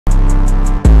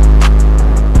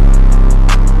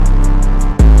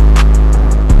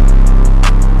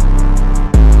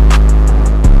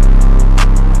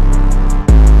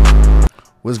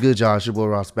What's good, y'all? It's your boy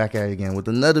Ross back at it again with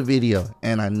another video.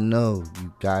 And I know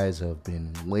you guys have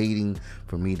been waiting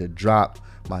for me to drop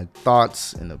my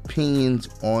thoughts and opinions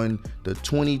on the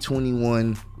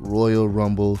 2021 Royal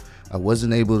Rumble. I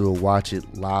wasn't able to watch it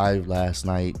live last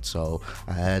night, so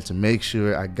I had to make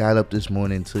sure I got up this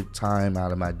morning, took time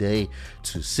out of my day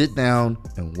to sit down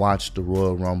and watch the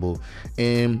Royal Rumble,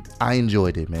 and I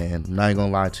enjoyed it, man. I'm not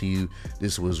gonna lie to you,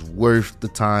 this was worth the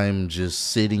time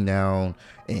just sitting down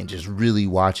and just really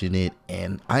watching it,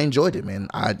 and I enjoyed it, man.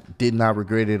 I did not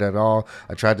regret it at all.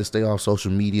 I tried to stay off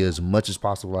social media as much as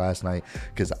possible last night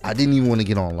because I didn't even want to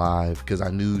get on live because I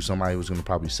knew somebody was going to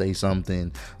probably say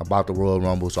something about the Royal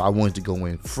Rumble, so I wanted to go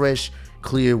in fresh,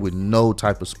 clear, with no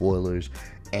type of spoilers,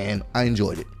 and I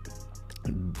enjoyed it.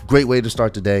 Great way to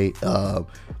start the day.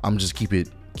 I'm just keep it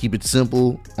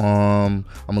simple. I'm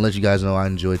gonna let you guys know I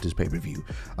enjoyed this pay-per-view.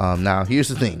 Now here's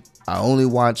the thing, I only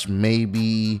watched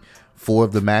maybe 4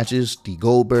 of the matches: the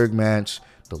Goldberg match,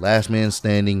 the Last Man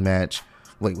Standing match.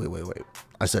 Wait.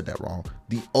 I said that wrong.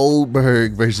 The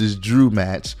Goldberg versus Drew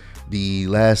match, the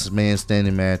Last Man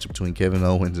Standing match between Kevin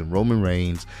Owens and Roman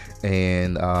Reigns,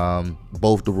 and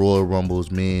both the Royal Rumbles,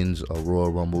 men's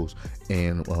Royal Rumbles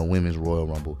and women's Royal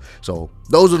Rumble. So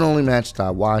those are the only matches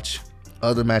I watched.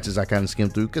 Other matches I kind of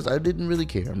skimmed through because I didn't really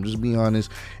care. I'm just being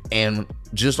honest. And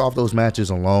just off those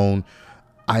matches alone,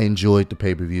 I enjoyed the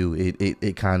pay-per-view.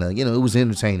 It kind of, it was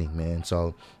entertaining, man.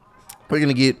 So we're going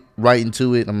to get right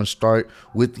into it. I'm going to start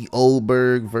with the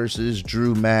Goldberg versus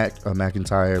Drew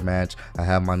McIntyre match. I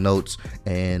have my notes,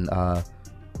 and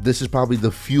this is probably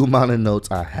the few amount of notes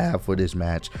I have for this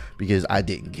match because I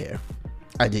didn't care.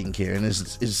 And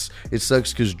it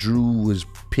sucks because Drew was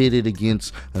pitted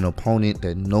against an opponent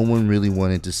that no one really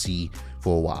wanted to see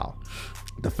for a while.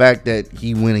 The fact that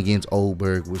he went against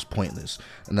Goldberg was pointless.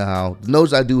 Now, the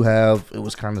notes I do have, it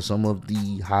was kind of some of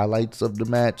the highlights of the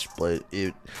match, but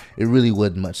it really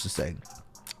wasn't much to say.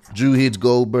 Drew hits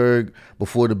Goldberg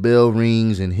before the bell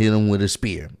rings and hit him with a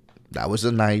spear. That was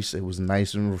it was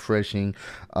nice and refreshing.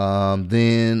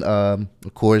 Then,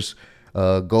 of course,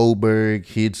 Goldberg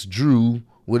hits Drew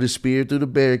with a spear through the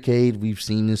barricade. We've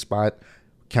seen this spot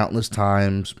countless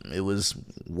times. It was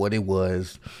what it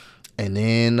was. And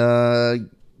then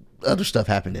other stuff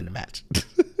happened in the match.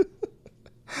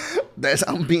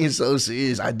 I'm being so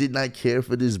serious. I did not care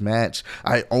for this match.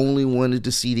 I only wanted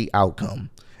to see the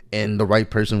outcome, and the right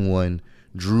person won.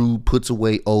 Drew puts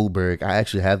away Goldberg. I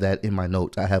actually have that in my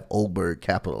notes. I have Goldberg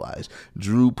capitalized.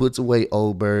 Drew puts away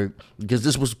Goldberg because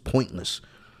this was pointless.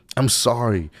 I'm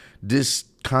sorry. This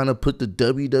kind of put the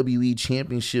WWE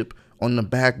Championship on the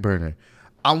back burner.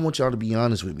 I want y'all to be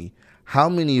honest with me. How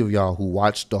many of y'all who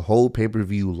watched the whole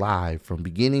pay-per-view live from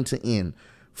beginning to end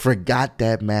forgot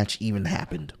that match even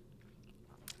happened?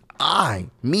 I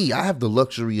have the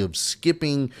luxury of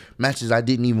skipping matches I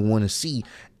didn't even want to see,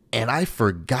 and I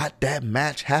forgot that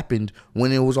match happened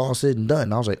when it was all said and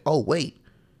done. I was like, oh, wait.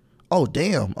 Oh,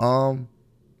 damn.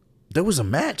 There was a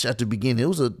match at the beginning. It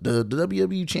was the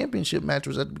WWE Championship match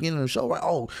was at the beginning of the show, right?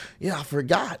 Oh, yeah, I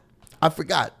forgot.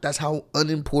 That's how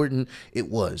unimportant it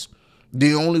was.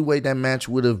 The only way that match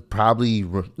would have probably,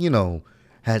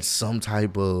 had some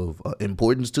type of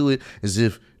importance to it is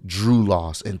if Drew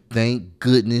lost. And thank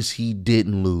goodness he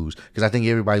didn't lose, because I think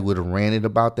everybody would have ranted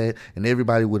about that, and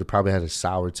everybody would have probably had a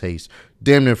sour taste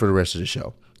damn near for the rest of the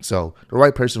show. So the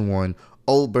right person won.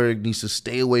 Goldberg needs to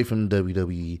stay away from the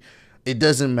WWE. It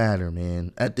doesn't matter,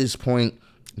 man. At this point,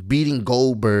 beating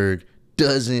Goldberg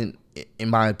doesn't, in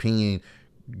my opinion,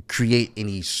 create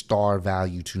any star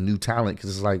value to new talent, because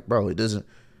it's like, bro,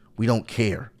 we don't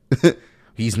care.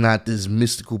 He's not this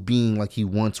mystical being like he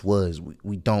once was.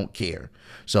 We don't care.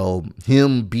 So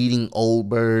him beating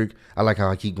Goldberg, I like how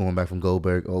I keep going back from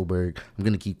Goldberg. I'm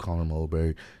gonna keep calling him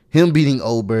Goldberg. Him beating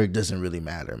Goldberg doesn't really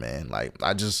matter, man. Like,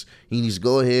 he needs to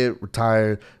go ahead,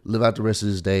 retire, live out the rest of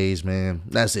his days, man.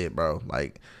 That's it, bro.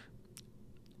 Like,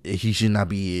 he should not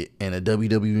be in a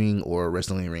WWE ring or a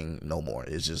wrestling ring no more.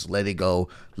 It's just let it go.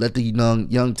 Let the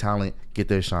young talent get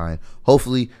their shine.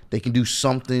 Hopefully they can do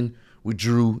something with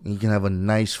Drew and he can have a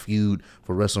nice feud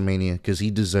for WrestleMania, because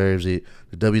he deserves it.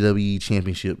 The WWE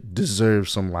Championship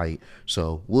deserves some light.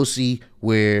 So we'll see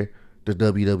where the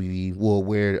WWE,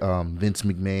 where Vince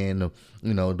McMahon,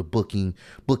 the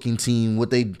booking team, what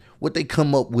they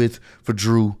come up with for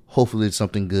Drew. Hopefully it's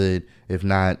something good. If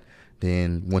not,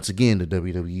 then once again, the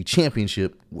WWE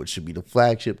Championship, which should be the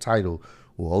flagship title,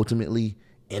 will ultimately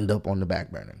end up on the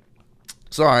back burner.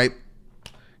 So, all right,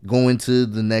 going to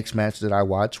the next match that I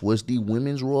watched was the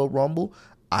Women's Royal Rumble.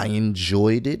 I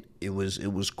enjoyed it. It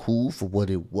was cool for what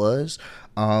it was.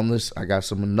 I got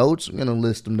some notes. I'm gonna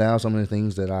list them down. Some of the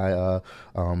things that I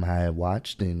had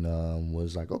watched and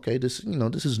was like, okay, this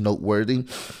is noteworthy.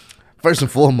 First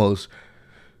and foremost,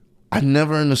 I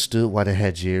never understood why they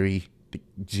had Jerry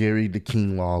the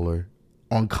King Lawler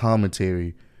on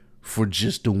commentary for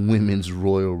just the women's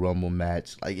Royal Rumble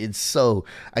match. Like, it's so,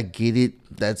 I get it.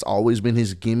 That's always been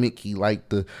his gimmick. He liked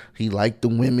the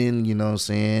women, you know what I'm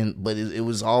saying? But it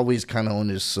was always kind of on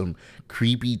this some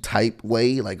creepy type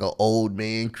way, like an old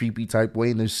man creepy type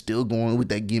way. And they're still going with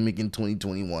that gimmick in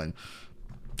 2021.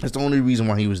 That's the only reason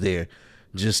why he was there,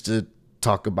 just to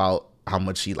talk about how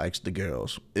much he likes the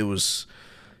girls. It was.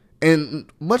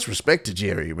 And much respect to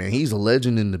Jerry, man. He's a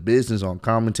legend in the business on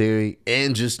commentary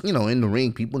and just, in the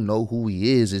ring. People know who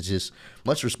he is. It's just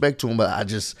much respect to him. But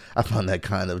I found that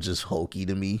kind of just hokey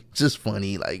to me. Just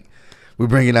funny. Like, we're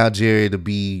bringing out Jerry to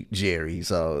be Jerry.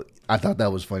 So I thought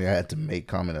that was funny. I had to make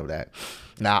comment of that.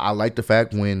 Now, I like the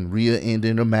fact when Rhea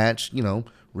ended the match,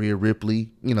 Rhea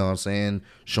Ripley,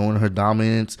 showing her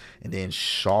dominance. And then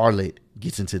Charlotte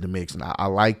gets into the mix, and I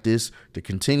like this. They're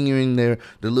continuing the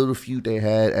little feud they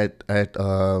had at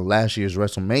last year's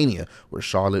WrestleMania, where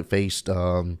Charlotte faced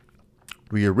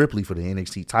Rhea Ripley for the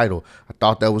NXT title. I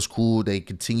thought that was cool. They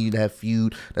continue that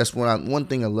feud. That's one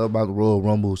thing I love about the Royal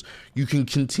Rumbles. You can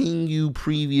continue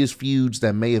previous feuds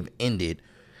that may have ended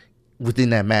within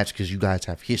that match because you guys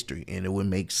have history, and it would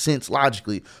make sense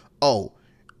logically. Oh,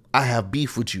 I have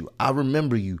beef with you. I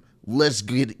remember you. Let's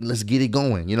get it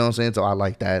going. You know what I'm saying? So I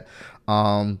like that.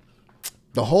 The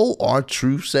whole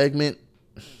R-Truth segment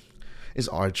is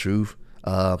R-Truth.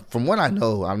 From what I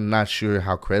know, I'm not sure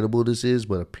how credible this is,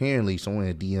 but apparently someone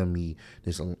had DM'd me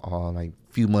this like a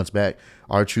few months back.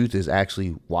 R-Truth has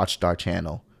actually watched our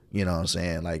channel. You know what I'm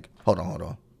saying? Like, hold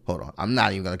on. I'm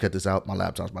not even gonna cut this out. My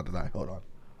laptop's about to die. Hold on.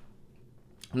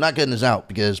 I'm not cutting this out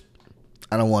because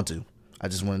I don't want to.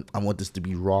 I want this to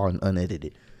be raw and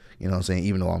unedited. You know what I'm saying?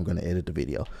 Even though I'm going to edit the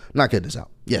video. I'm not cutting this out.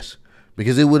 Yes.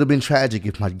 Because it would have been tragic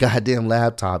if my goddamn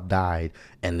laptop died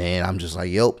and then I'm just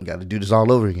like, yo, got to do this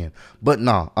all over again. But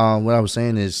no, what I was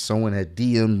saying is someone had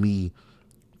DM'd me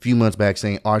a few months back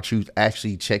saying R-Truth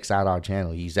actually checks out our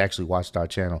channel. He's actually watched our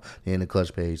channel in the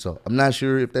Clutch page. So I'm not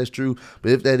sure if that's true,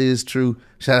 but if that is true,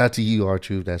 shout out to you,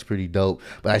 R-Truth. That's pretty dope.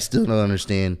 But I still don't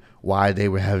understand why they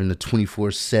were having the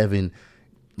 24/7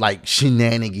 like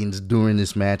shenanigans during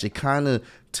this match. It kind of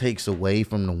takes away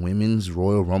from the women's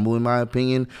Royal Rumble, in my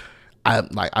opinion. I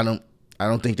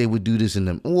don't think they would do this in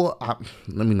them. Well,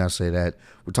 let me not say that.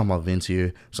 We're talking about Vince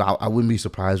here, so I wouldn't be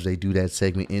surprised if they do that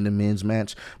segment in the men's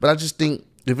match. But I just think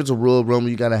if it's a Royal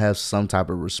Rumble, you gotta have some type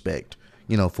of respect,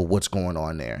 for what's going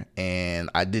on there.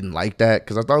 And I didn't like that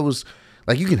because I thought it was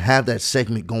like you can have that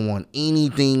segment go on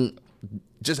anything.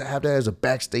 Just have that as a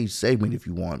backstage segment if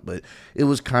you want, but it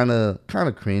was kind of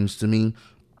cringe to me.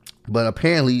 But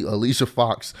apparently, Alicia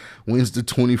Fox wins the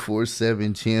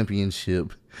 24/7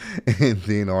 championship, and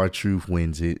then R-Truth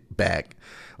wins it back.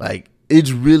 Like,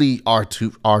 it's really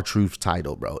R-Truth's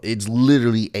title, bro. It's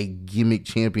literally a gimmick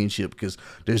championship because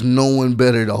there's no one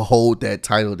better to hold that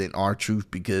title than R-Truth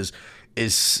because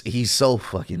he's so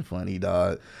fucking funny,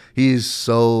 dog. He is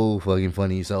so fucking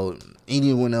funny. So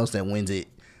anyone else that wins it,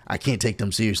 I can't take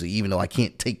them seriously, even though I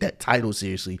can't take that title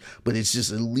seriously. But it's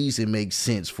just, at least it makes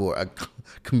sense for a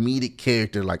comedic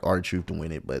character like R-Truth to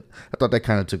win it. But I thought that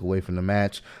kind of took away from the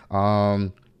match.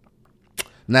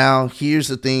 Now, here's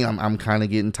the thing I'm kind of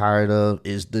getting tired of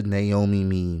is the Naomi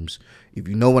memes. If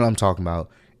you know what I'm talking about,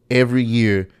 every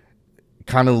year,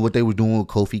 kind of what they were doing with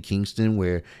Kofi Kingston,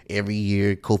 where every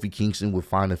year Kofi Kingston would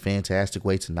find a fantastic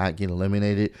way to not get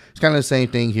eliminated. It's kind of the same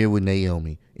thing here with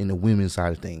Naomi in the women's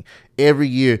side of thing. Every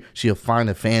year she'll find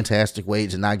a fantastic way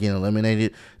to not get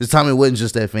eliminated. This time it wasn't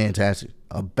just that fantastic.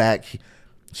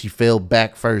 She fell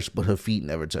back first, but her feet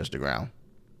never touched the ground.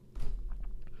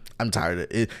 I'm tired of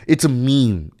it. It's a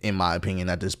meme, in my opinion,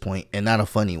 at this point, and not a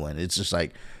funny one. It's just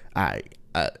like, all right,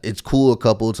 it's cool a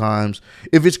couple of times.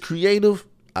 If it's creative,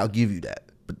 I'll give you that.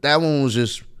 But that one was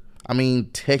just, I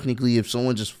mean, technically, if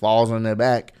someone just falls on their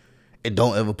back and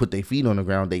don't ever put their feet on the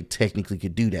ground, they technically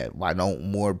could do that. Why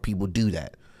don't more people do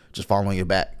that? Just fall on your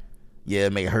back. Yeah,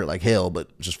 it may hurt like hell, but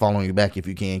just fall on your back if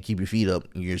you can. Keep your feet up,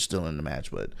 and you're still in the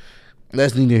match. But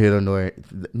that's neither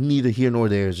here nor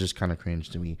there. It's just kind of cringe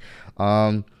to me.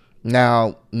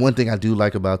 Now, one thing I do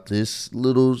like about this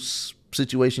little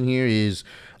situation here is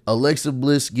Alexa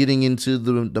Bliss getting into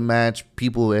the match.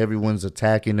 Everyone's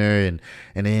attacking her,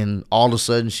 and then all of a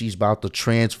sudden she's about to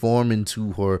transform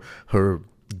into her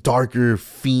darker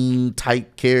fiend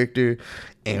type character,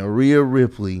 and Rhea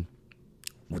Ripley,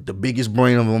 with the biggest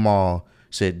brain of them all,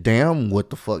 said, damn, what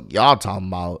the fuck y'all talking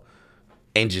about?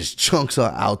 And just chunks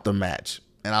her out the match.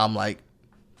 And I'm like,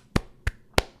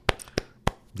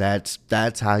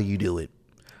 that's how you do it.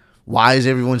 Why is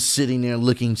everyone sitting there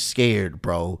looking scared,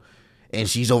 bro? And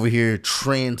she's over here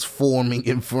transforming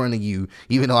in front of you,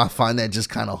 even though I find that just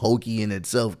kind of hokey in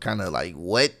itself. Kind of like,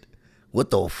 what? What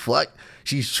the fuck?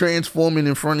 She's transforming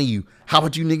in front of you. How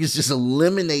about you niggas just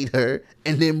eliminate her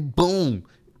and then boom,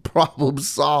 problem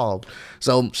solved.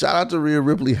 So shout out to Rhea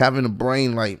Ripley having a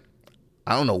brain like,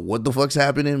 I don't know what the fuck's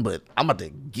happening, but I'm about to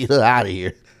get her out of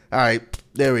here. All right,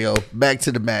 there we go. Back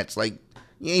to the match. Like,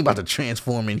 you ain't about to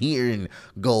transform in here and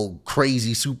go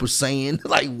crazy Super Saiyan.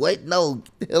 Like, what? No,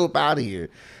 get the hell up out of here.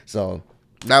 So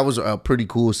that was a pretty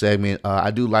cool segment.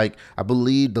 I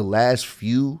believe the last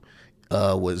few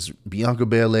was Bianca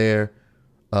Belair,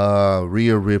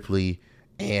 Rhea Ripley,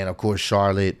 and of course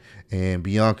Charlotte. And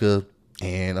Bianca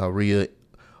and Rhea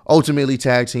ultimately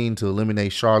tag team to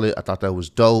eliminate Charlotte. I thought that was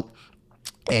dope.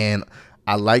 And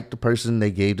I like the person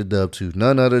they gave the dub to.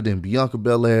 None other than Bianca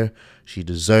Belair. She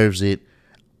deserves it.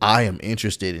 I am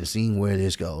interested in seeing where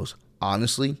this goes.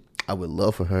 Honestly, I would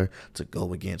love for her to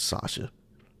go against Sasha.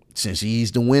 Since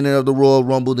she's the winner of the Royal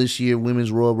Rumble this year,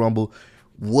 Women's Royal Rumble,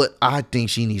 what I think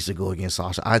she needs to go against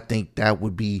Sasha. I think that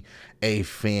would be a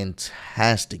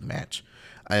fantastic match.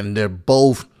 And they're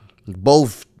both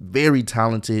very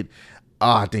talented.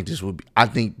 I think this would be, I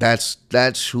think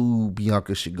that's who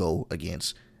Bianca should go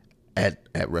against at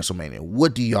WrestleMania.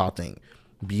 What do y'all think?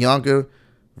 Bianca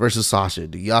versus Sasha.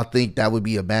 Do y'all think that would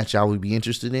be a match y'all would be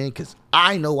interested in? Because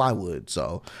I know I would.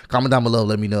 So comment down below.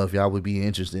 Let me know if y'all would be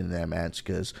interested in that match,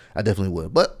 because I definitely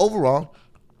would. But overall,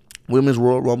 Women's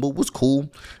Royal Rumble was cool.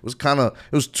 It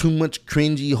was too much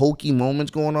cringy, hokey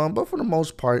moments going on. But for the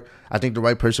most part, I think the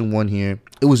right person won here.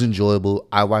 It was enjoyable.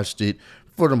 I watched it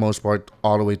for the most part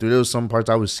all the way through. There was some parts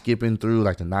I was skipping through,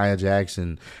 like the Nia Jax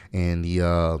and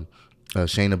the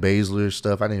Shayna Baszler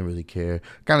stuff. I didn't really care.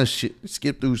 Kind of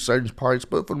skipped through certain parts,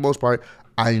 but for the most part,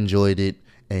 I enjoyed it,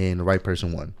 and the right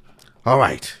person won. All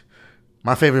right.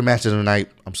 My favorite match of the night.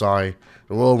 I'm sorry.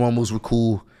 The Royal Rumbles were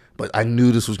cool, but I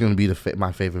knew this was going to be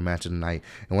my favorite match of the night.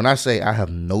 And when I say I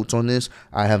have notes on this,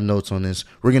 I have notes on this.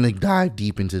 We're going to dive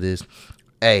deep into this.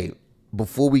 Hey,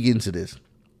 before we get into this,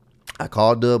 I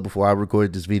called Dub before I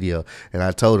recorded this video, and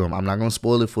I told him, I'm not going to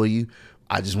spoil it for you.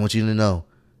 I just want you to know,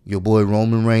 your boy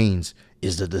Roman Reigns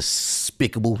is the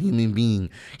despicable human being.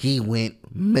 He went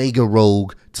mega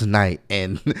rogue tonight,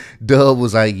 and Dub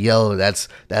was like, yo, that's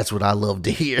what I love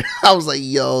to hear. I was like,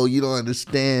 yo, you don't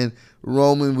understand.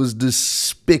 Roman was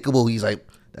despicable. He's like,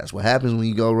 that's what happens when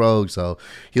you go rogue. So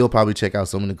he'll probably check out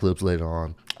some of the clips later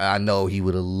on. I know he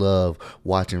would have loved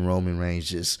watching Roman Reigns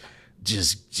just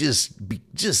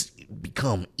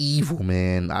become evil,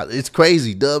 man. It's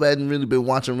crazy. Dub hadn't really been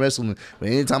watching wrestling, but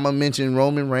anytime I mention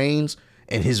Roman Reigns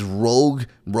and his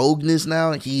rogueness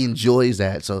now, he enjoys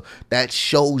that. So that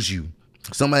shows you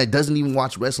somebody that doesn't even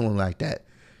watch wrestling like that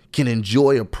can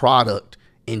enjoy a product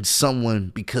in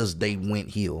someone because they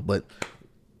went heel. But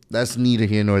that's neither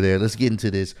here nor there. Let's get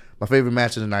into this. My favorite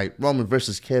match of the night, Roman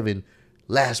versus Kevin,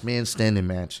 last man standing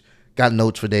match. Got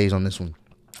notes for days on this one.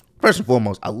 First and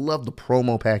foremost, I love the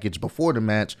promo package before the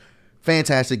match.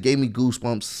 Fantastic. Gave me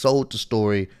goosebumps. Sold the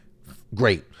story.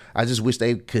 Great. I just wish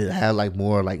they could have like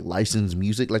more like licensed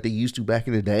music like they used to back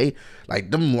in the day.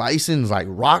 Like them licensed like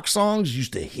rock songs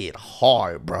used to hit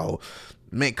hard, bro.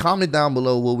 Man, comment down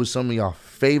below what was some of y'all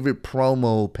favorite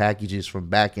promo packages from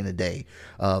back in the day.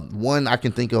 One I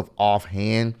can think of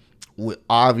offhand would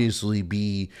obviously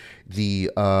be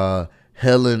the I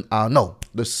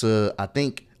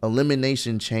think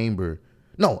Elimination Chamber.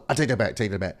 No, I take that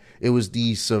back. It was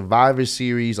the Survivor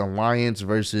Series Alliance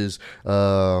versus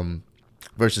Team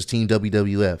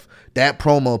WWF. That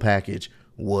promo package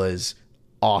was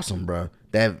awesome, bro.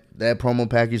 That promo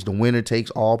package, the winner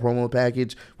takes all promo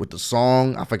package with the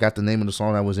song. I forgot the name of the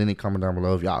song that was in it. Comment down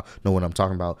below if y'all know what I'm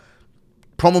talking about.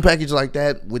 Promo package like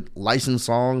that with licensed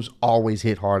songs always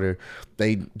hit harder.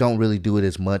 They don't really do it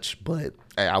as much, but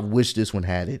I wish this one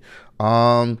had it.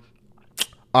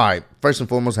 All right, first and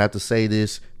foremost, I have to say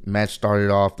this. Match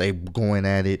started off, they going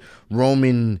at it.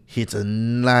 Roman hits a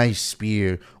nice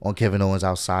spear on Kevin Owens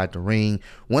outside the ring.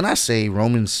 When I say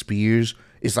Roman spears,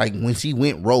 it's like when he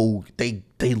went rogue, they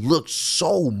look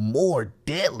so more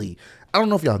deadly. I don't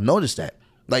know if y'all noticed that.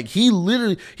 Like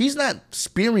he's not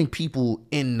spearing people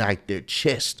in like their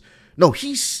chest. No,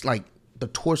 he's like the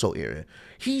torso area.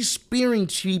 He's spearing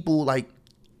people like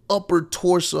upper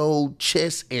torso,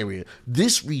 chest area.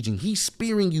 This region, he's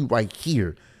spearing you right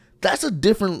here. That's a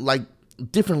different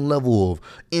level of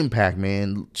impact,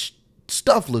 man.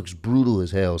 stuff looks brutal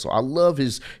as hell. So I love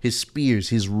his spears,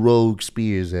 his rogue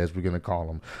spears, as we're gonna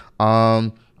call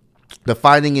them. The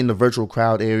fighting in the virtual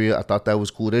crowd area, I thought that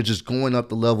was cool. They're just going up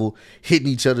the level, hitting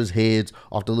each other's heads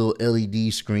off the little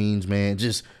LED screens, man.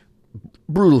 Just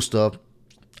brutal stuff.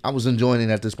 I was enjoying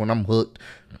it at this point. I'm hooked.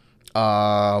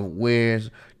 Where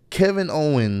Kevin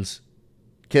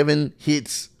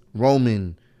hits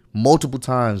Roman multiple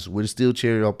times with a steel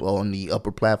chair up on the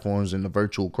upper platforms in the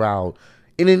virtual crowd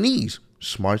in the knees.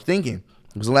 Smart thinking.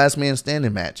 It was a last man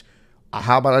standing match.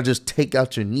 How about I just take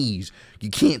out your knees? You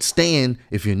can't stand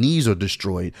if your knees are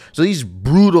destroyed. So he's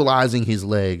brutalizing his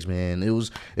legs, man. It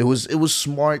was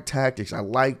smart tactics. I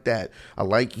like that. I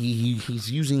like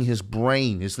he's using his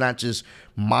brain. It's not just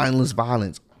mindless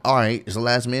violence. All right, it's a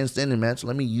last man standing match.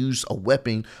 Let me use a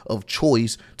weapon of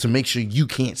choice to make sure you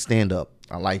can't stand up.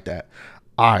 I like that.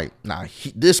 All right, now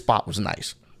this spot was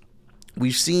nice.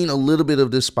 We've seen a little bit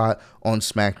of this spot on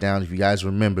SmackDown. If you guys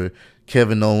remember,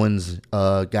 Kevin Owens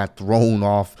got thrown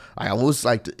off. I want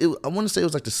to say it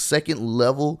was like the second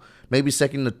level, maybe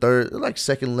second to third, like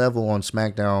second level on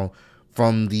SmackDown,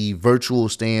 from the virtual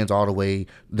stands all the way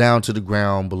down to the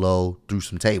ground below through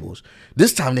some tables.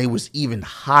 This time they was even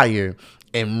higher,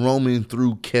 and Roman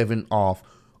threw Kevin off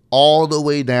all the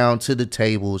way down to the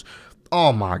tables.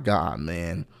 Oh my God,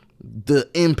 man. The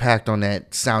impact on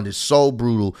that sounded so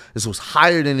brutal. This was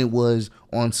higher than it was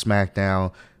on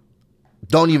SmackDown.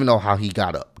 Don't even know how he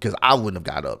got up, because I wouldn't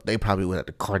have got up. They probably would have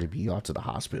to carted me off to the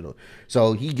hospital.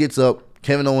 So he gets up.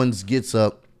 Kevin Owens gets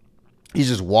up. He's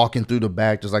just walking through the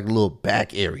back. There's like a little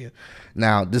back area.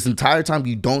 Now, this entire time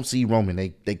you don't see Roman.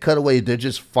 They cut away. They're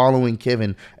just following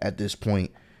Kevin at this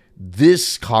point.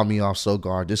 This caught me off so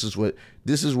guard. This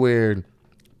is where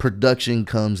production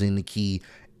comes in the key,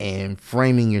 and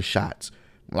framing your shots.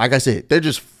 Like I said, they're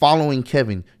just following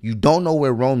Kevin. You don't know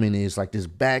where Roman is, like this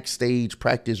backstage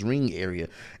practice ring area.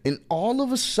 And all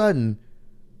of a sudden,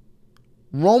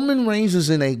 Roman Reigns is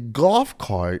in a golf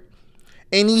cart,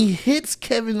 and he hits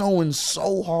Kevin Owens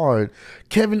so hard.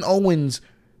 Kevin Owens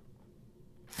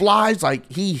flies,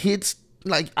 like he hits,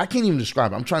 like I can't even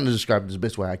describe it. I'm trying to describe it the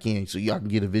best way I can so y'all can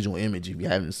get a visual image if you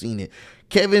haven't seen it.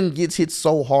 Kevin gets hit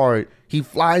so hard, he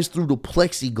flies through the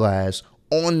plexiglass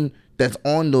that's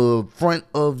on the front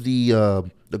of the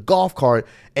golf cart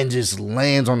and just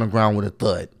lands on the ground with a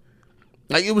thud.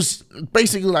 Like it was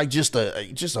basically like just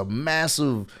a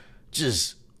massive,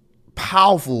 just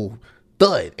powerful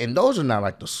thud. And those are not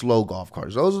like the slow golf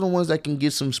carts. Those are the ones that can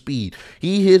get some speed.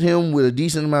 He hit him with a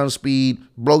decent amount of speed,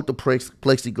 broke the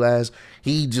plexiglass.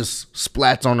 He just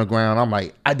splats on the ground. I'm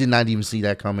like, I did not even see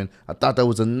that coming. I thought that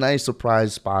was a nice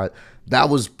surprise spot. That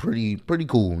was pretty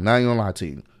cool. Not even gonna lie to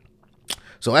you.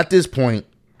 So at this point,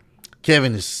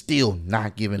 Kevin is still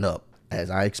not giving up,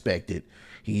 as I expected.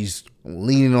 He's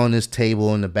leaning on this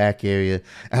table in the back area,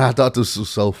 and I thought this was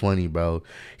so funny, bro.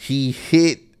 He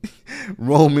hit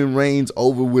Roman Reigns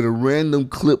over with a random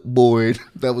clipboard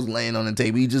that was laying on the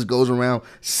table. He just goes around,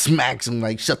 smacks him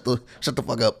like, shut the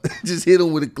fuck up. Just hit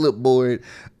him with a clipboard.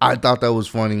 I thought that was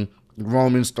funny.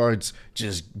 Roman starts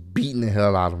just beating the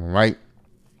hell out of him, right?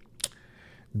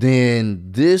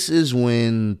 Then this is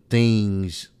when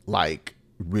things like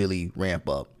really ramp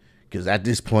up, because at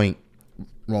this point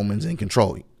Roman's in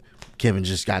control. Kevin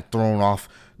just got thrown off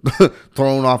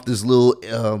this little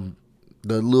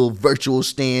the little virtual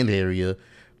stand area,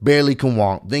 barely can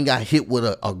walk, then got hit with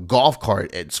a golf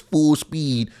cart at full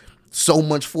speed, so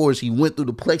much force he went through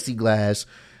the plexiglass.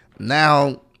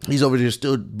 Now he's over there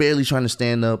still barely trying to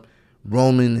stand up.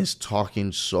 Roman is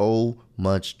talking so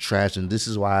much trash, and this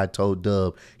is why I told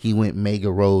Dub he went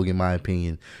mega rogue, in my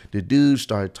opinion. The dude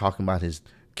started talking about his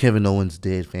Kevin Owens'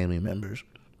 dead family members.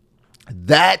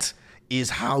 That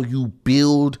is how you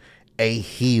build a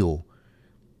heel.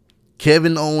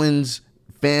 Kevin Owens'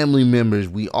 family members,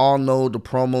 we all know the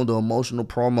emotional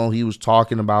promo he was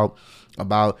talking about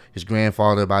his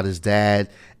grandfather, about his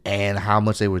dad, and how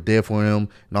much they were there for him,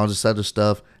 and all this other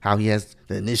stuff, how he has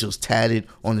the initials tatted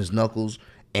on his knuckles,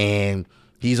 and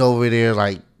he's over there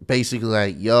like basically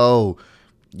like, yo,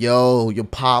 your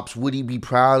pops, would he be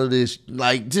proud of this?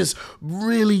 Like just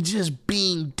really just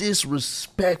being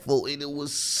disrespectful, and it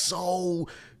was so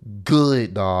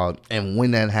good, dog. And when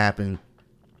that happened,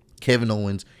 Kevin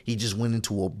Owens, he just went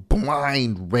into a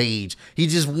blind rage. He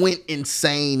just went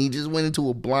insane. He just went into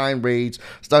a blind rage,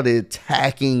 started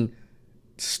attacking,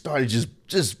 started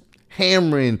just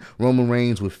hammering Roman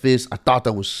Reigns with fists. I thought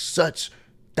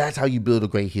that's how you build a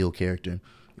great heel character.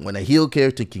 When a heel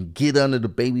character can get under the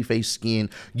babyface skin,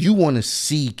 you want to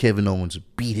see Kevin Owens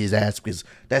beat his ass, because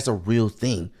that's a real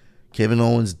thing. Kevin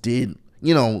Owens did,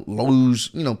 lose,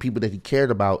 people that he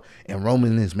cared about, and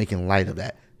Roman is making light of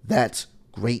that. That's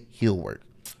great heel work.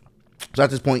 So at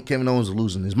this point, Kevin Owens is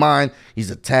losing his mind.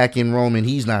 He's attacking Roman.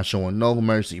 He's not showing no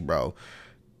mercy, bro.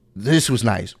 This was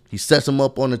nice. He sets him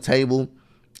up on the table.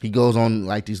 He goes on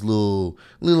like these little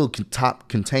top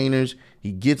containers.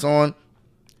 He gets on,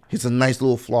 hits a nice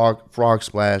little frog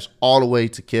splash all the way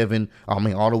to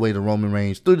all the way to Roman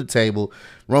Reigns through the table.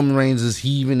 Roman Reigns is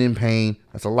heaving in pain.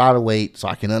 That's a lot of weight, so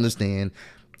I can understand.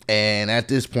 And at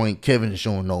this point, Kevin is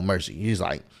showing no mercy. He's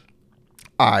like,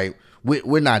 all right,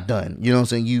 we're not done. You know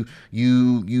what I'm saying?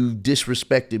 You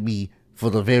disrespected me for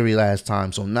the very last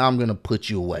time, so now I'm going to put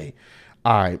you away.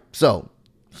 All right, so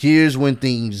here's when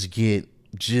things get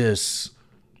just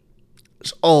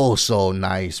oh so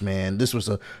nice, man. This was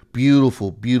a beautiful,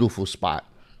 beautiful spot.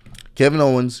 Kevin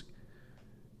Owens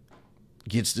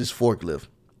gets this forklift.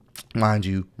 Mind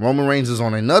you, Roman Reigns is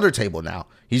on another table now.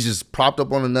 He's just propped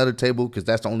up on another table because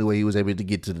that's the only way he was able to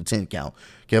get to the 10 count.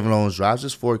 Kevin Owens drives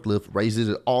his forklift, raises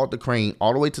it all the crane,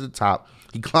 all the way to the top.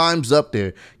 He climbs up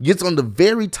there, gets on the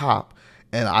very top,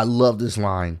 and I love this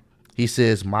line. He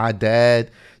says, "My dad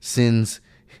sends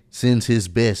his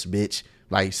best, bitch."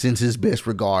 Like, sends his best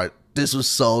regard. This was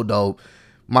so dope.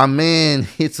 My man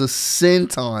hits a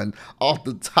senton off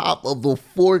the top of the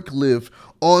forklift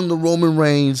on the Roman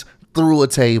Reigns through a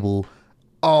table.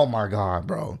 Oh my God,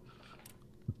 bro.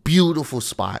 Beautiful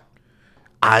spot.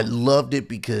 I loved it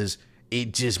because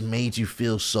it just made you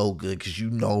feel so good because you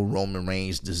know Roman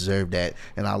Reigns deserved that.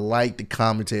 And I like the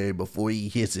commentary before he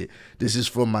hits it. "This is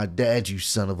from my dad, you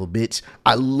son of a bitch."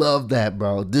 I love that,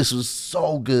 bro. This was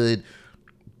so good.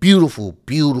 Beautiful,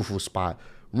 beautiful spot.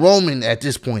 Roman at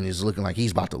this point is looking like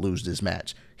he's about to lose this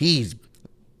match. He's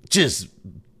just,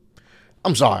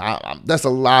 I'm sorry, that's a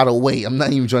lot of weight. I'm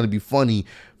not even trying to be funny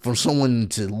for someone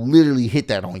to literally hit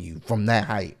that on you from that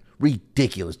height.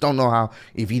 Ridiculous. Don't know how,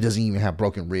 if he doesn't even have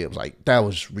broken ribs. Like, that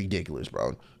was ridiculous,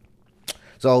 bro.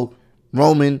 So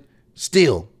Roman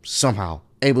still somehow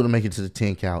able to make it to the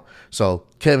 10 count. So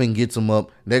Kevin gets him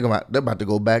up. They're about to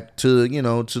go back to,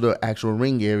 to the actual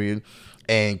ring area.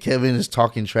 And Kevin is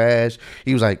talking trash.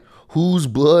 He was like, "Whose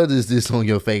blood is this on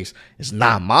your face?" "It's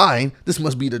not mine. This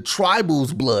must be the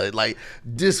tribal's blood." Like,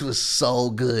 this was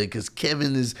so good because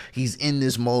Kevin he's in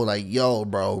this mode like, "Yo,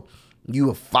 bro, you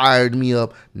have fired me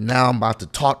up. Now I'm about to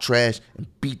talk trash and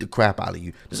beat the crap out of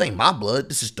you. This ain't my blood.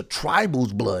 This is the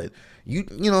tribal's blood. You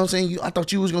know what I'm saying? I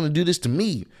thought you was going to do this to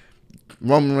me."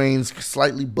 Roman Reigns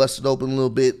slightly busted open a little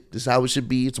bit. This is how it should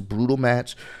be. It's a brutal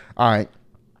match. All right.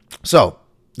 So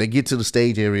they get to the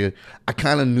stage area. I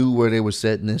kind of knew where they were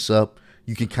setting this up.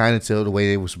 You can kind of tell the way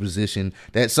they was positioned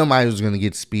that somebody was going to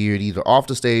get speared either off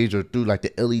the stage or through like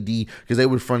the LED because they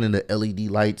were fronting the LED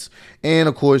lights. And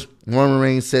of course, Roman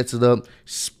Reigns sets it up,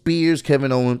 spears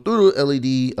Kevin Owens through the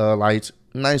LED lights.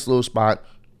 Nice little spot.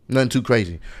 Nothing too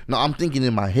crazy. Now I'm thinking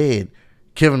in my head,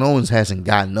 Kevin Owens hasn't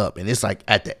gotten up and it's like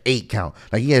at the 8 count.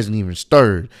 Like, he hasn't even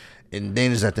stirred. And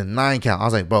then it's at the 9 count. I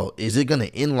was like, bro, is it going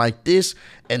to end like this?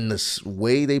 And the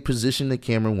way they position the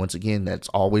camera, once again, that's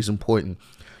always important.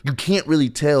 You can't really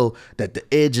tell that the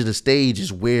edge of the stage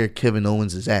is where Kevin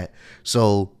Owens is at.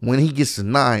 So when he gets to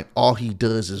 9, all he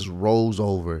does is rolls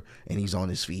over and he's on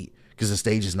his feet because the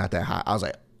stage is not that high. I was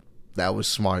like, that was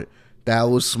smart. That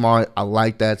was smart. I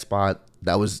like that spot.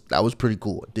 That was pretty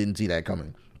cool. Didn't see that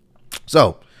coming.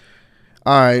 So,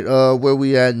 all right, where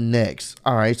we at next?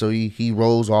 All right, so he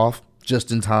rolls off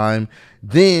just in time.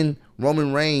 Then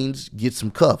Roman Reigns gets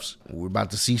some cuffs. We're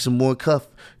about to see some more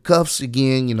cuffs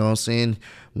again, you know what I'm saying?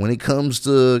 When it comes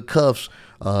to cuffs,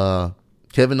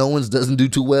 Kevin Owens doesn't do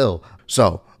too well.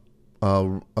 So,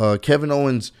 Kevin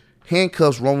Owens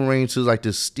handcuffs Roman Reigns to like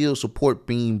this steel support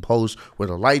beam post where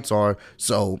the lights are.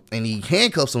 So, and he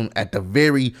handcuffs him at the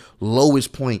very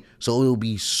lowest point. So it'll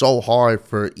be so hard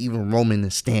for even Roman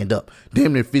to stand up.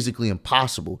 Damn near physically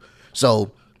impossible.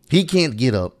 So he can't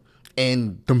get up.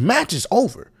 And the match is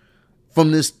over.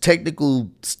 From this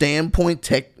technical standpoint,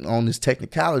 on this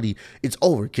technicality, it's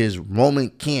over because Roman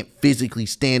can't physically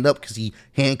stand up because he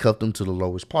handcuffed him to the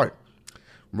lowest part.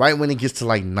 Right when it gets to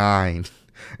like 9,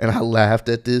 and I laughed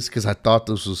at this because I thought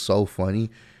this was so funny,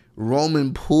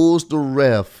 Roman pulls the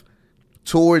ref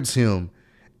towards him,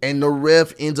 and the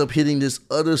ref ends up hitting this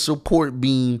other support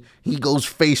beam. He goes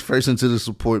face first into the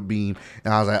support beam,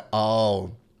 and I was like,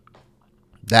 oh,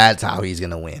 that's how he's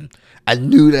going to win. I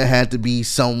knew there had to be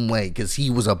some way because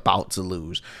he was about to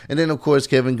lose. And then, of course,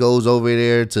 Kevin goes over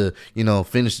there to,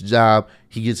 finish the job.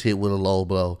 He gets hit with a low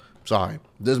blow. Sorry.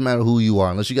 Doesn't matter who you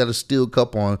are. Unless you got a steel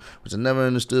cup on, which I never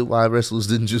understood why wrestlers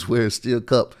didn't just wear a steel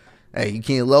cup. Hey, you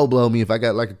can't low blow me if I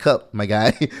got like a cup, my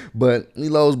guy. But he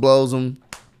low blows him.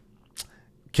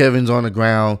 Kevin's on the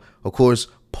ground. Of course,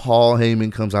 Paul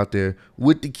Heyman comes out there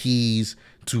with the keys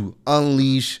to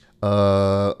unleash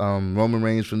Roman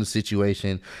Reigns from the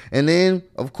situation. And then,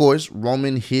 of course,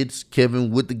 Roman hits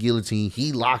Kevin with the guillotine.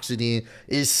 He locks it in.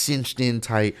 It's cinched in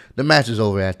tight. The match is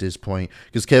over at this point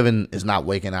because Kevin is not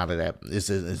waking out of that. It's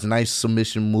a nice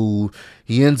submission move.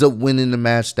 He ends up winning the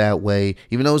match that way.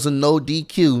 Even though it's a no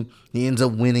DQ, he ends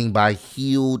up winning by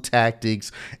heel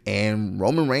tactics, and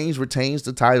Roman Reigns retains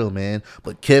the title, man.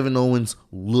 But Kevin Owens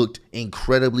looked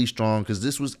incredibly strong because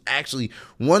this was actually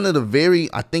one of the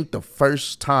I think the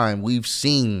first time we've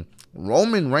seen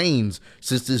Roman Reigns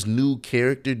since this new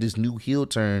character, this new heel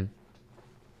turn.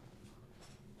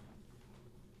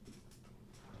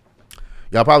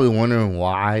 Y'all probably wondering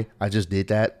why I just did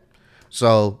that.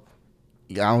 So,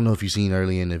 I don't know if you've seen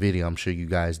earlier in the video. I'm sure you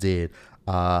guys did.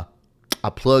 I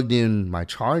plugged in my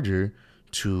charger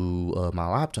to my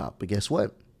laptop, but guess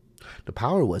what? The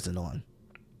power wasn't on.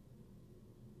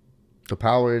 The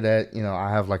power that, I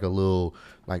have like a little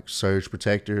surge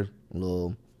protector,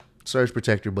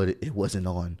 but it wasn't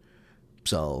on.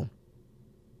 So,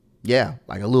 yeah,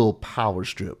 like a little power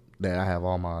strip that I have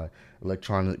all my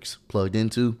electronics plugged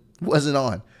into wasn't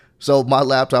on. So my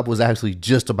laptop was actually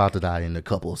just about to die in a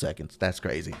couple of seconds. That's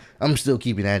crazy. I'm still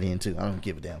keeping that in too. I don't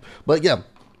give a damn. But yeah,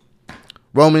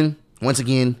 Roman, once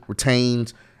again,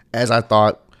 retains as I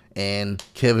thought, and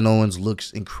Kevin Owens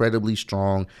looks incredibly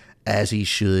strong, as he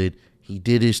should. He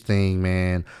did his thing,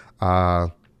 man.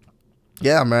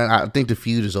 Yeah, man, I think the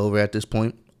feud is over at this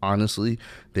point, honestly.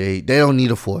 They don't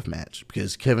need a fourth match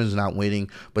because Kevin's not winning,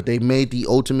 but they made the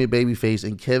ultimate babyface,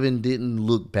 and Kevin didn't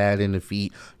look bad in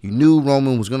defeat. You knew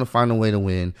Roman was going to find a way to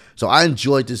win, so I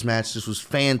enjoyed this match. This was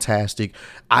fantastic.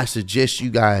 I suggest you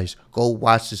guys go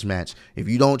watch this match. If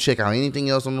you don't check out anything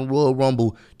else on the Royal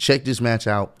Rumble, check this match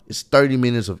out. It's 30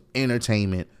 minutes of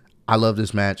entertainment. I love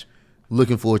this match.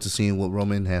 Looking forward to seeing what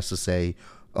Roman has to say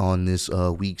on this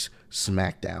week's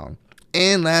SmackDown.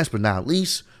 And last but not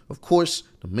least, of course,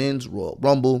 the men's Royal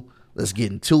Rumble. Let's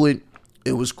get into it.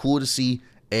 It was cool to see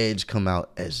Edge come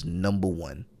out as number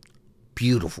one.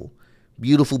 Beautiful.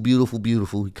 Beautiful, beautiful,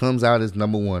 beautiful. He comes out as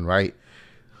number one, right?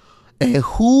 And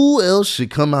who else should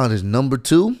come out as number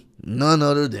two? None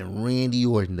other than Randy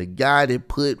Orton, the guy that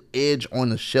put Edge on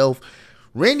the shelf.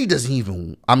 Randy doesn't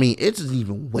even, Edge doesn't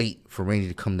even wait for Randy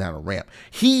to come down the ramp.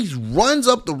 He runs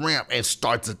up the ramp and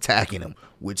starts attacking him,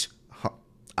 which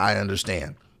I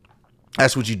understand.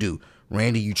 That's what you do.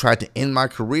 Randy, you tried to end my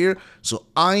career, so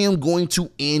I am going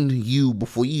to end you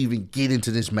before you even get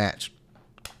into this match.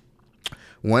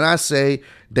 When I say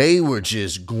they were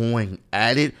just going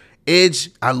at it, Edge,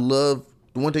 I love,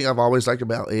 the one thing I've always liked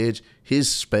about Edge,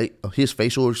 his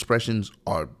facial expressions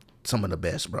are some of the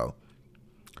best, bro.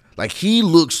 Like, he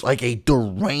looks like a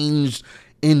deranged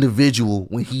individual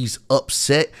when he's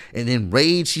upset, and in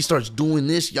rage he starts doing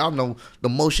this. Y'all know the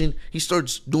motion. He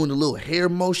starts doing the little hair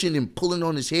motion and pulling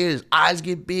on his hair. His eyes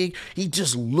get big. He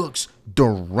just looks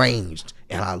deranged,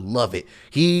 and I love it.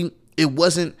 It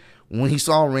wasn't, when he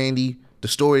saw Randy, the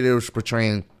story they was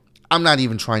portraying, I'm not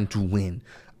even trying to win.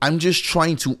 I'm just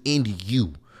trying to end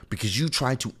you because you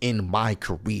tried to end my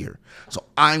career. So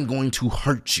I'm going to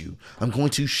hurt you. I'm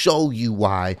going to show you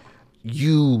why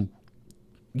you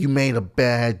made a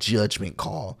bad judgment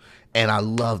call. And I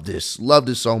love this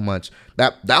so much.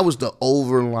 That was the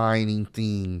overlining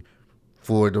theme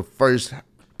for the first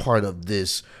part of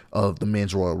the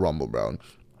men's Royal Rumble, bro.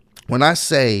 When I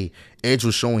say Edge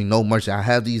was showing no mercy, I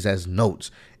have these as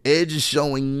notes. Edge is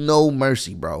showing no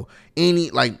mercy, bro.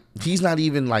 He's not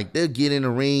even they'll get in the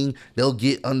ring, they'll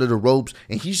get under the ropes,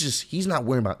 and he's not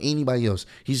worrying about anybody else.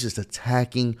 He's just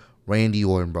attacking Randy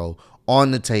Orton, bro, on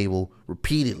the table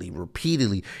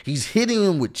repeatedly. He's hitting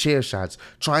him with chair shots,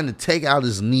 trying to take out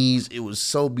his knees. It was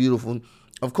so beautiful.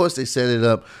 Of course, they set it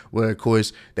up where, of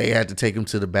course, they had to take him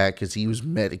to the back because he was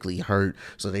medically hurt.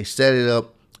 So they set it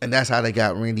up, and that's how they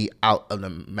got Randy out of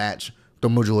the match, the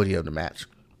majority of the match.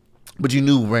 But you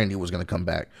knew Randy was going to come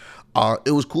back.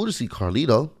 It was cool to see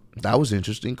Carlito. That was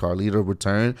interesting. Carlito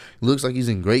returned. Looks like he's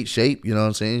in great shape. You know what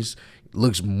I'm saying?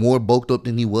 Looks more bulked up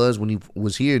than he was when he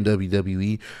was here in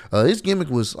WWE. His gimmick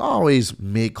was always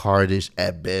mid-cardish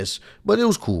at best, but it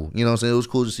was cool. You know what I'm saying? It was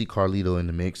cool to see Carlito in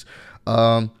the mix.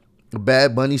 The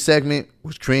Bad Bunny segment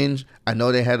was cringe. I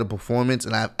know they had a performance,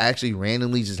 and I've actually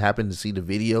randomly just happened to see the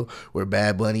video where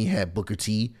Bad Bunny had Booker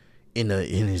T in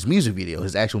his music video,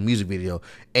 his actual music video,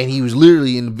 and he was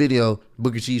literally in the video,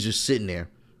 Booker T's just sitting there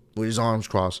with his arms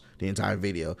crossed the entire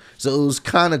video. So it was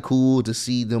kind of cool to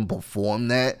see them perform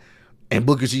that, and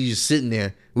Booker T just sitting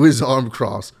there with his arms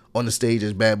crossed on the stage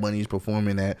as Bad Bunny is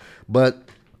performing that. But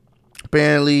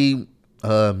apparently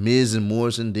Miz and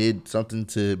Morrison did something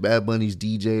to Bad Bunny's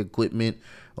DJ equipment.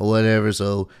 or whatever.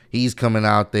 So he's coming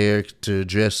out there to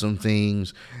address some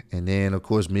things. And then, of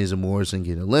course, Miz and Morrison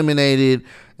get eliminated.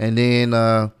 And then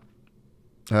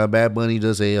Bad Bunny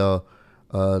does a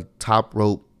top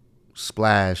rope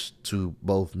splash to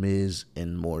both Miz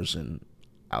and Morrison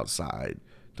outside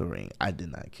the ring. I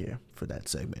did not care for that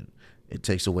segment. It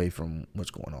takes away from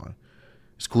what's going on.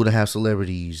 It's cool to have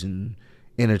celebrities and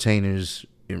entertainers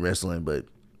in wrestling, but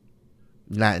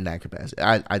not in that capacity.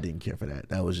 I didn't care for that.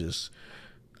 That was just,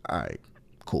 all right,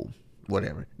 cool,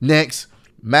 whatever. Next,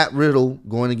 Matt Riddle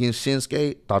going against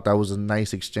Shinsuke. Thought that was a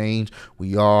nice exchange.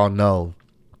 We all know.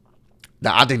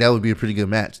 Now, I think that would be a pretty good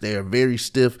match. They are very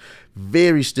stiff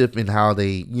in how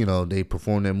they, they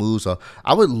perform their moves. So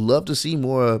I would love to see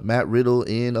more Matt Riddle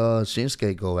and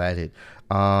Shinsuke go at it.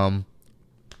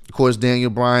 Of course, Daniel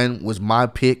Bryan was my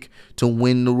pick to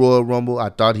win the Royal Rumble. I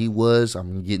thought he was. I'm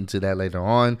going to get into that later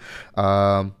on.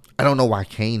 I don't know why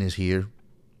Kane is here.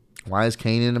 Why is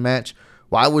Kane in the match?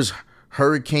 Why was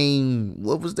Hurricane,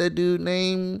 what was that dude's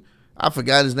name? I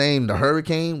forgot his name. The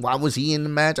Hurricane. Why was he in the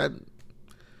match?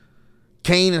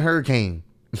 Kane and Hurricane.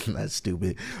 That's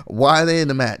stupid. Why are they in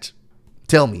the match?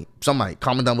 Tell me. Somebody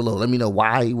comment down below. Let me know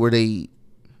why were they.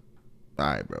 All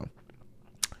right, bro.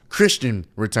 Christian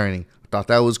returning. Thought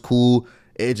that was cool.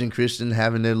 Edge and Christian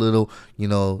having their little,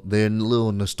 their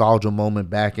little nostalgia moment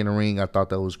back in the ring. I thought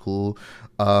that was cool.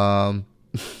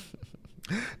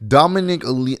 Dominic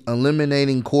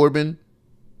eliminating Corbin.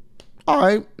 All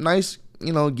right, nice.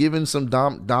 Giving some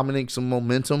Dominic some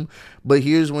momentum. But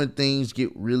here's when things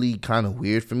get really kind of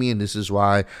weird for me, and this is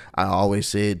why I always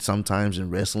said sometimes in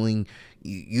wrestling,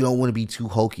 you don't want to be too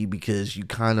hokey because you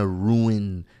kind of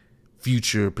ruin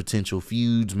future potential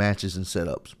feuds, matches, and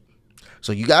setups.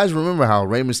 So you guys remember how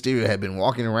Rey Mysterio had been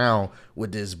walking around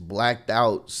with this blacked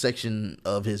out section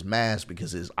of his mask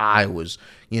because his eye was,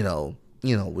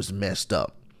 was messed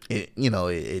up.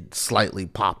 It slightly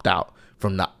popped out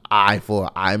from the eye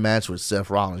for eye match with Seth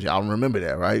Rollins. Y'all remember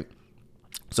that, right?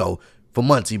 So for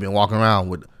months he's been walking around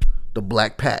with the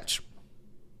black patch.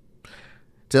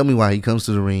 Tell me why he comes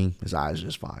to the ring, his eye's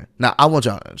just fine. Now I want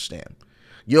y'all to understand,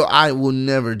 your eye will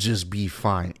never just be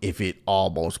fine if it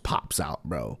almost pops out,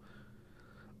 bro.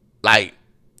 Like,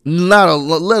 let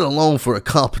alone for a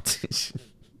competition.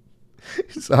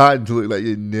 It's hard to look like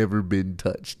you've never been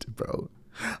touched, bro.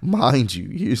 Mind you,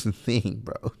 here's the thing,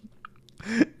 bro.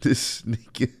 This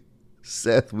nigga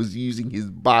Seth was using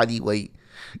his body weight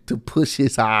to push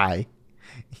his eye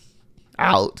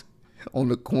out on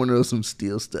the corner of some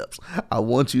steel steps. I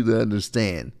want you to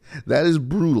understand that is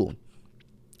brutal.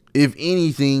 If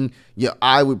anything, your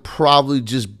eye would probably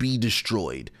just be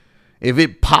destroyed. If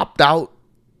it popped out,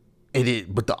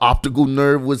 but the optical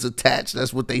nerve was attached.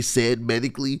 That's what they said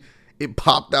medically. It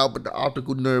popped out, but the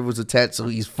optical nerve was attached, so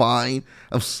he's fine.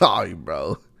 I'm sorry,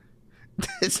 bro.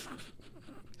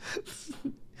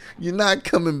 You're not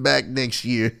coming back next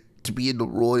year to be in the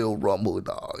Royal Rumble,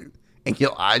 dog. And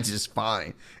your eye's just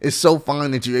fine. It's so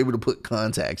fine that you're able to put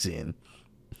contacts in.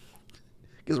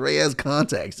 Because Ray has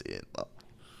contacts in.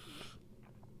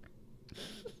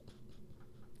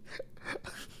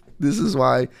 This is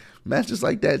why matches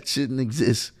like that shouldn't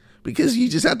exist, because you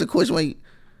just have to question, wait,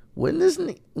 when his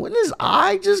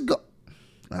eye just go?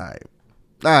 All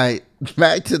right,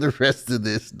 back to the rest of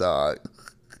this, dog.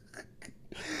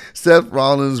 Seth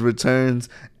Rollins returns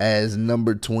as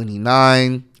number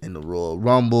 29 in the Royal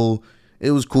Rumble.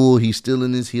 It was cool. He's still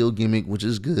in his heel gimmick, which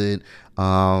is good.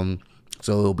 So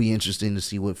it'll be interesting to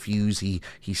see what feuds he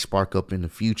spark up in the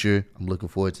future. I'm looking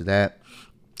forward to that.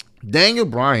 Daniel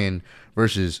Bryan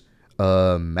versus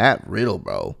Matt Riddle,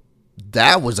 bro.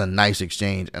 That was a nice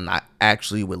exchange, and I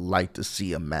actually would like to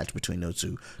see a match between those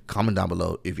two. Comment down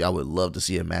below if y'all would love to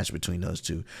see a match between those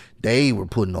two. They were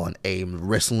putting on a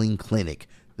wrestling clinic.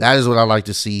 That is what I like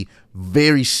to see.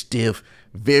 Very stiff,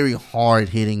 very hard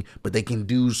hitting, but they can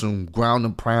do some ground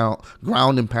and pound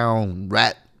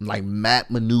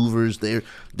mat maneuvers. They're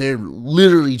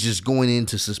literally just going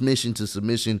into submission to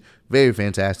submission. Very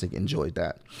fantastic. Enjoyed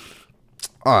that.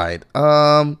 All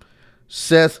right.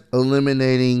 Seth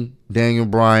eliminating Daniel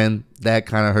Bryan. That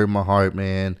kind of hurt my heart,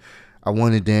 man. I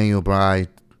wanted D-Bry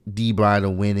to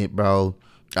win it, bro.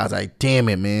 I was like, damn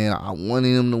it, man. I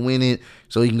wanted him to win it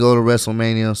so he can go to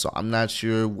WrestleMania. So I'm not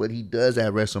sure what he does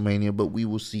at WrestleMania, but we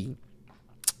will see.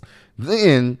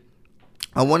 Then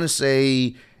I want to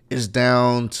say it's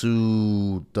down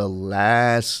to the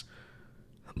last.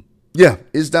 Yeah,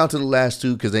 it's down to the last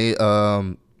two because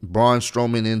Braun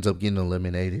Strowman ends up getting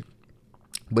eliminated.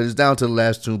 But it's down to the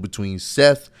last two between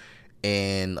Seth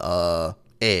and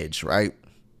Edge, right?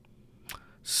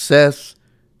 Seth,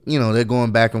 they're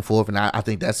going back and forth, and I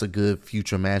think that's a good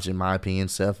future match in my opinion.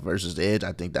 Seth versus Edge,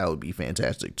 I think that would be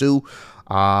fantastic too.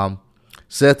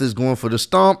 Seth is going for the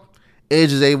stomp.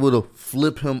 Edge is able to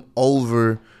flip him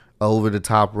over the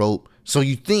top rope. So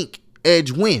you think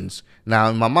Edge wins. Now,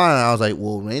 in my mind, I was like,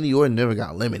 well, Randy Orton never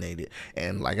got eliminated.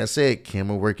 And like I said,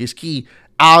 camera work is key.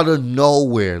 Out of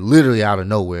nowhere, literally out of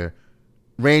nowhere,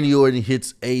 Randy Orton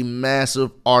hits a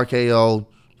massive RKO.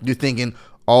 You're thinking,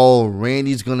 oh,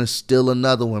 Randy's going to steal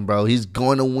another one, bro. He's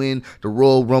going to win the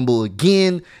Royal Rumble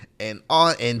again.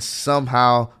 And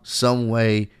somehow, some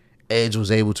way, Edge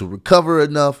was able to recover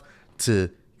enough to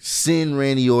send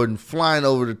Randy Orton flying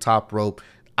over the top rope.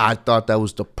 I thought that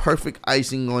was the perfect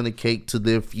icing on the cake to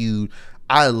their feud.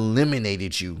 I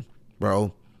eliminated you,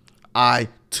 bro. I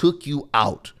took you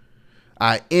out.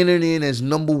 I entered in as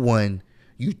number one.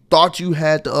 You thought you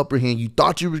had the upper hand. You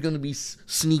thought you were going to be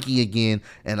sneaky again,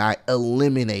 and I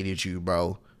eliminated you,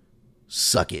 bro.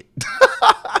 Suck it.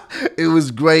 It was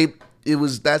great.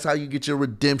 That's how you get your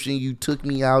redemption. You took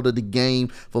me out of the game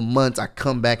for months. I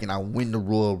come back and I win the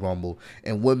Royal Rumble.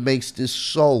 And what makes this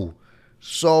so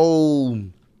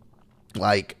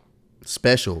like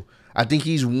special, I think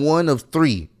he's one of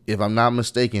three, if I'm not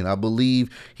mistaken. I believe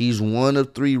he's one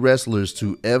of three wrestlers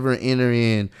to ever enter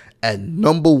in at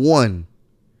number one.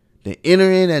 They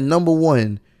enter in at number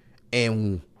one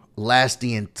and last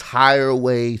the entire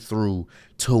way through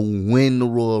to win the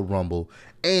Royal Rumble.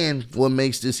 And what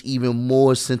makes this even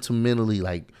more sentimentally,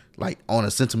 like on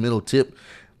a sentimental tip,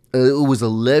 it was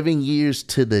 11 years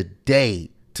to the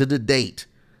date.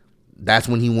 That's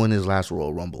when he won his last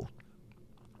Royal Rumble.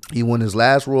 He won his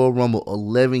last Royal Rumble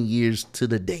 11 years to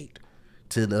the date,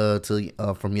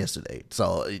 from yesterday.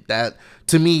 So that,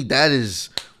 to me, that is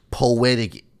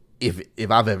poetic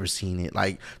if I've ever seen it.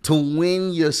 Like, to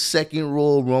win your second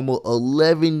Royal Rumble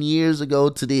 11 years ago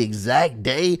to the exact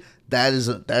day, that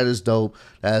is dope.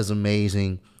 That is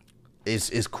amazing.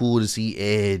 It's cool to see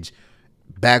Edge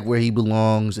back where he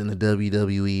belongs in the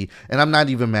WWE. And I'm not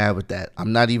even mad with that.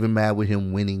 I'm not even mad with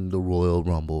him winning the Royal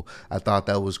Rumble. I thought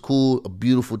that was cool, a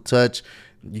beautiful touch.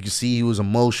 You can see he was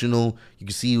emotional. You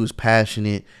can see he was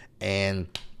passionate. And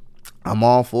I'm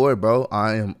all for it, bro.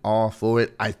 I am all for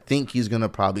it. I think he's going to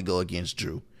probably go against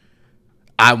Drew.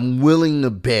 I'm willing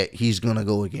to bet he's going to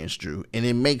go against Drew. And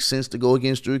it makes sense to go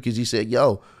against Drew because he said,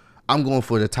 yo, I'm going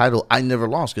for the title I never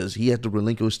lost, because he had to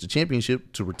relinquish the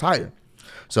championship to retire.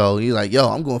 So he's like, yo,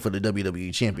 I'm going for the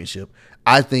WWE championship.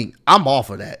 I think I'm all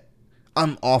for that.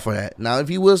 I'm all for that. Now, if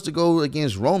he was to go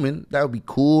against Roman, that would be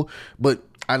cool, but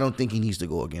I don't think he needs to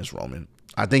go against Roman.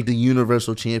 I think the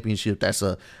Universal Championship, that's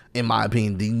in my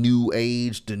opinion, the new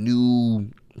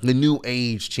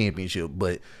age championship.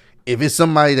 But if it's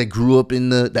somebody that grew up in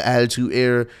the Attitude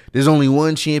Era, there's only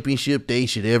one championship they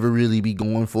should ever really be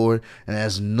going for, and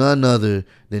that's none other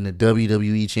than the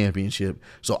WWE Championship.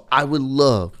 So I would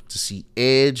love to see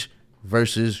Edge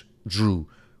versus Drew.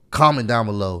 Comment down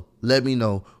below. Let me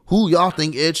know who y'all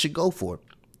think Edge should go for.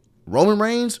 Roman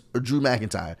Reigns or Drew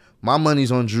McIntyre? My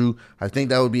money's on Drew. I think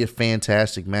that would be a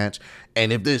fantastic match.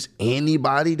 And if there's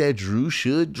anybody that Drew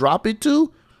should drop it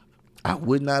to, I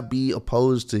would not be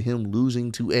opposed to him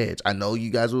losing to Edge. I know you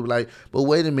guys would be like, but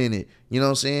wait a minute. You know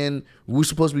what I'm saying? We're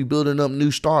supposed to be building up new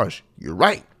stars. You're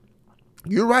right.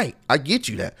 You're right. I get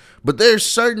you that. But there's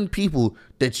certain people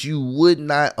that you would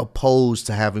not oppose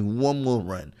to having one more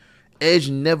run.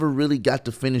 Edge never really got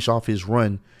to finish off his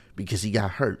run because he got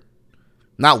hurt.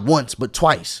 Not once, but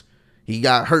twice. He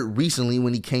got hurt recently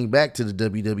when he came back to the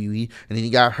WWE, and then he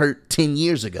got hurt 10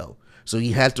 years ago. So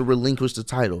he had to relinquish the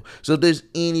title. So if there's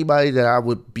anybody that I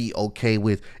would be okay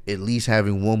with at least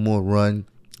having one more run,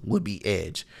 would be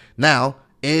Edge. Now,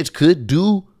 Edge could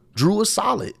do Drew a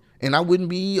solid, and I wouldn't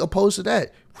be opposed to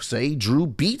that. Say Drew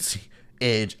beats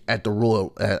Edge at the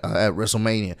at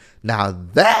WrestleMania. Now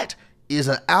that is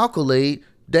an accolade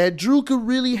that Drew could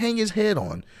really hang his head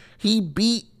on. He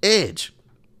beat Edge.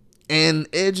 And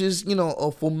Edge is,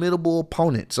 a formidable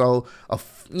opponent. So,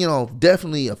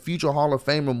 definitely a future Hall of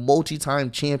Famer,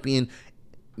 multi-time champion.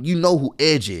 You know who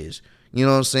Edge is. You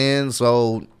know what I'm saying?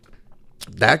 So,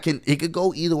 it could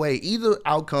go either way. Either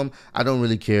outcome, I don't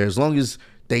really care. As long as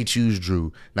they choose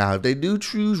Drew. Now, if they do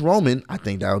choose Roman, I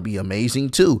think that would be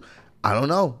amazing too. I don't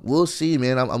know. We'll see,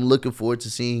 man. I'm looking forward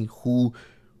to seeing who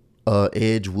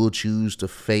Edge will choose to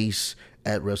face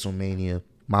at WrestleMania.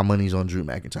 My money's on Drew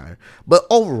McIntyre. But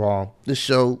overall, the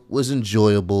show was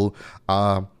enjoyable.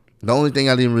 The only thing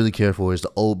I didn't really care for is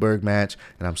the Oldberg match.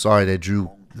 And I'm sorry that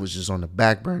Drew was just on the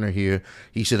back burner here.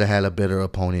 He should have had a better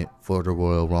opponent for the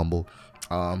Royal Rumble.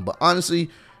 But honestly,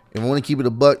 if I want to keep it a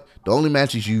buck, the only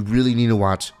matches you really need to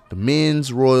watch, the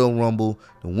men's Royal Rumble,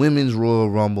 the women's Royal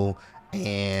Rumble,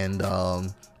 and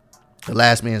the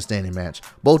last man standing match.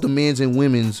 Both the men's and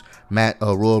women's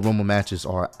Royal Rumble matches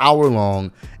are an hour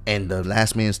long, and the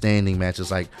last man standing match is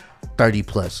like 30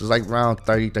 plus. It's like around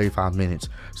 35 minutes.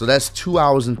 So that's 2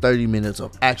 hours and 30 minutes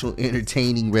of actual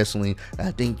entertaining wrestling that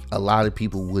I think a lot of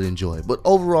people would enjoy. But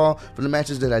overall, for the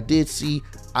matches that I did see,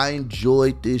 I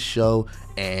enjoyed this show,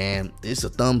 and it's a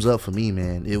thumbs up for me,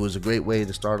 man. It was a great way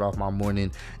to start off my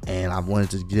morning, and I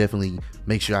wanted to definitely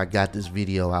make sure I got this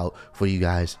video out for you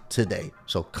guys today.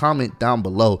 So comment down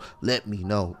below, let me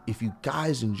know if you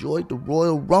guys enjoyed the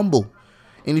Royal Rumble,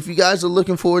 and if you guys are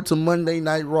looking forward to Monday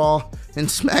Night Raw and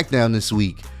SmackDown this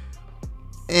week.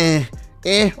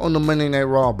 On the Monday Night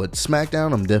Raw, but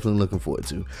SmackDown I'm definitely looking forward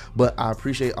to. But I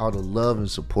appreciate all the love and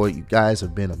support. You guys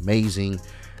have been amazing,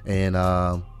 and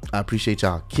I appreciate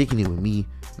y'all kicking it with me,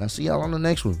 and I'll see y'all on the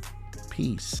next one.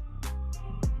 Peace.